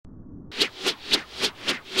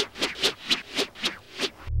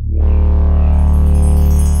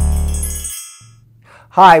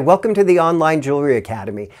Hi, welcome to the Online Jewelry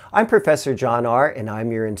Academy. I'm Professor John Ahr and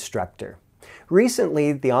I'm your instructor.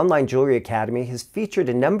 Recently, the Online Jewelry Academy has featured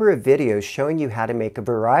a number of videos showing you how to make a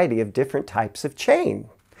variety of different types of chain.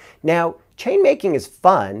 Now, chain making is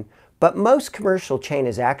fun, but most commercial chain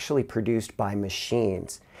is actually produced by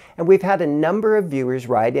machines. And we've had a number of viewers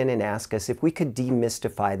write in and ask us if we could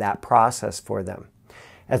demystify that process for them.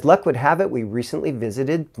 As luck would have it, we recently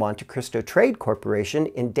visited Monte Christo Trade Corp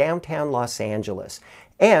in downtown Los Angeles,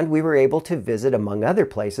 and we were able to visit, among other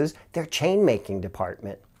places, their chain making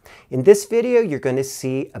department. In this video, you're going to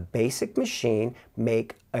see a basic machine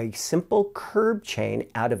make a simple curb chain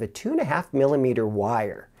out of a 2.5mm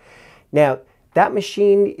wire. Now, that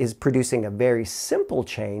machine is producing a very simple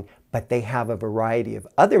chain, but they have a variety of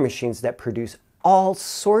other machines that produce all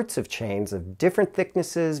sorts of chains of different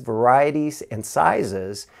thicknesses, varieties, and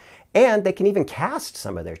sizes, and they can even cast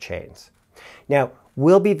some of their chains. Now,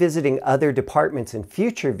 we'll be visiting other departments in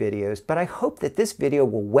future videos, but I hope that this video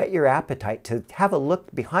will whet your appetite to have a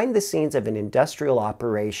look behind the scenes of an industrial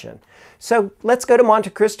operation. So let's go to Monte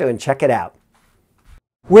Christo and check it out.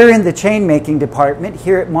 We're in the chain making department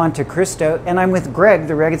here at Monte Christo, and I'm with Greg,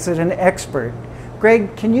 the resident expert.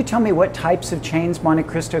 Greg, can you tell me what types of chains Monte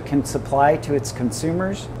Christo can supply to its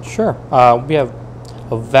consumers? Sure. We have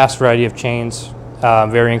a vast variety of chains,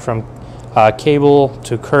 varying from cable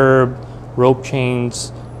to curb, rope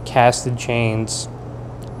chains, casted chains.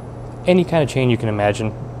 Any kind of chain you can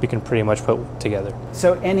imagine, we can pretty much put together.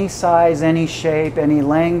 So any size, any shape, any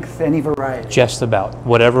length, any variety? Just about.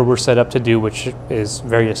 Whatever we're set up to do, which is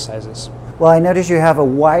various sizes. Well, I notice you have a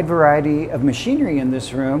wide variety of machinery in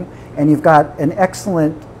this room, and you've got an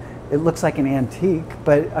excellent, it looks like an antique,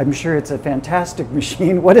 but I'm sure it's a fantastic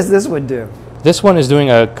machine. What does this one do? This one is doing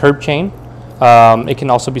a curb chain. It can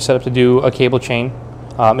also be set up to do a cable chain.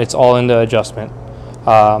 It's all in the adjustment.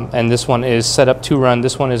 And this one is set up to run.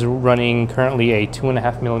 This one is running currently a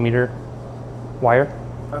 2.5mm wire.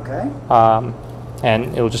 Okay. And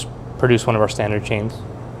it'll just produce one of our standard chains.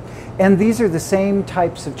 And these are the same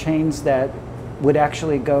types of chains that would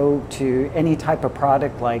actually go to any type of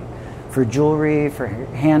product, like for jewelry, for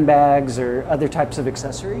handbags, or other types of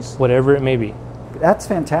accessories? Whatever it may be. That's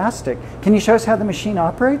fantastic. Can you show us how the machine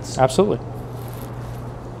operates? Absolutely.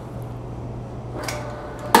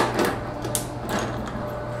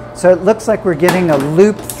 So it looks like we're getting a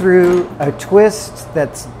loop through a twist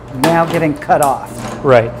that's now getting cut off.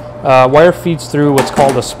 Right. Wire feeds through what's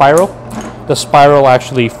called a spiral. The spiral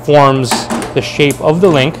actually forms the shape of the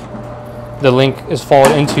link. The link is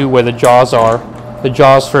followed into where the jaws are. The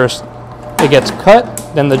jaws first, it gets cut,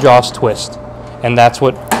 then the jaws twist. And that's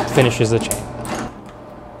what finishes the chain.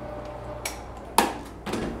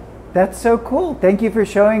 That's so cool. Thank you for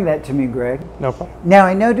showing that to me, Greg. No problem. Now,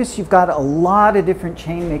 I notice you've got a lot of different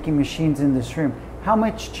chain making machines in this room. How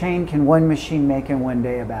much chain can one machine make in one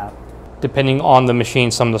day about? Depending on the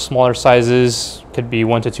machine, some of the smaller sizes could be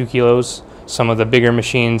 1 to 2 kilos. Some of the bigger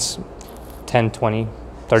machines, 10, 20,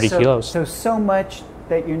 30 kilos. So much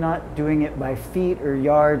that you're not doing it by feet or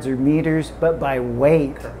yards or meters, but by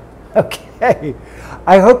weight. Okay.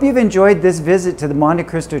 I hope you've enjoyed this visit to the Monte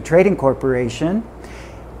Christo Trading Corporation.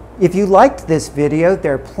 If you liked this video,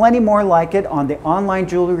 there are plenty more like it on the Online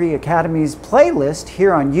Jewelry Academy's playlist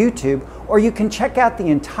here on YouTube, or you can check out the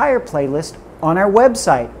entire playlist on our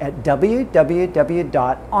website at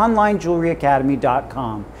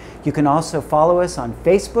www.onlinejewelryacademy.com. You can also follow us on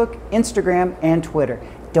Facebook, Instagram, and Twitter.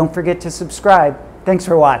 Don't forget to subscribe. Thanks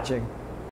for watching.